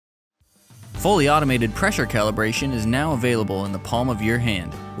Fully automated pressure calibration is now available in the palm of your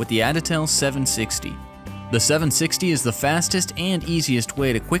hand with the Additel 760. The 760 is the fastest and easiest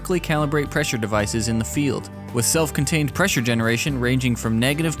way to quickly calibrate pressure devices in the field, with self-contained pressure generation ranging from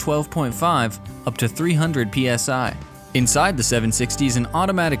 -12.5 up to 300 psi. Inside the 760 is an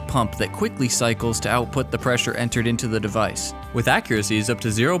automatic pump that quickly cycles to output the pressure entered into the device, with accuracies up to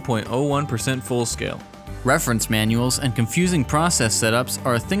 0.01% full scale. Reference manuals and confusing process setups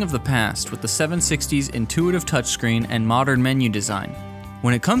are a thing of the past with the 760's intuitive touchscreen and modern menu design.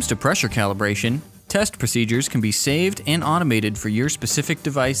 When it comes to pressure calibration, test procedures can be saved and automated for your specific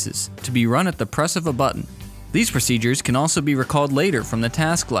devices to be run at the press of a button. These procedures can also be recalled later from the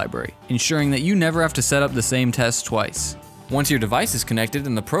task library, ensuring that you never have to set up the same test twice. Once your device is connected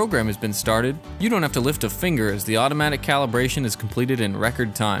and the program has been started, you don't have to lift a finger as the automatic calibration is completed in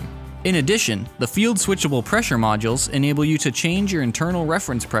record time. In addition, the field switchable pressure modules enable you to change your internal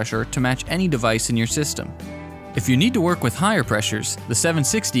reference pressure to match any device in your system. If you need to work with higher pressures, the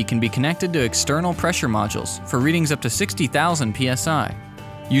 760 can be connected to external pressure modules for readings up to 60,000 psi.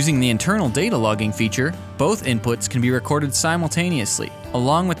 Using the internal data logging feature, both inputs can be recorded simultaneously,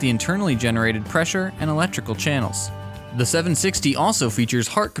 along with the internally generated pressure and electrical channels. The 760 also features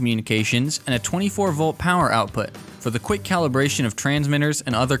HART communications and a 24-volt power output for the quick calibration of transmitters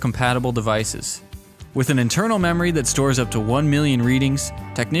and other compatible devices. With an internal memory that stores up to 1 million readings,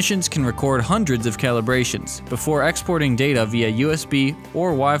 technicians can record hundreds of calibrations before exporting data via USB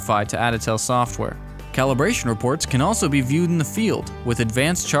or Wi-Fi to Additel software. Calibration reports can also be viewed in the field, with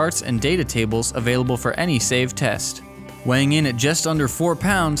advanced charts and data tables available for any saved test. Weighing in at just under 4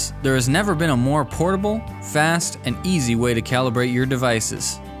 pounds, there has never been a more portable, fast, and easy way to calibrate your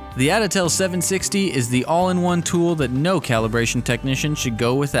devices. The Additel 760 is the all-in-one tool that no calibration technician should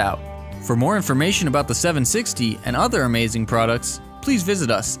go without. For more information about the 760 and other amazing products, please visit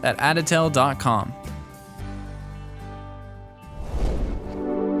us at additel.com.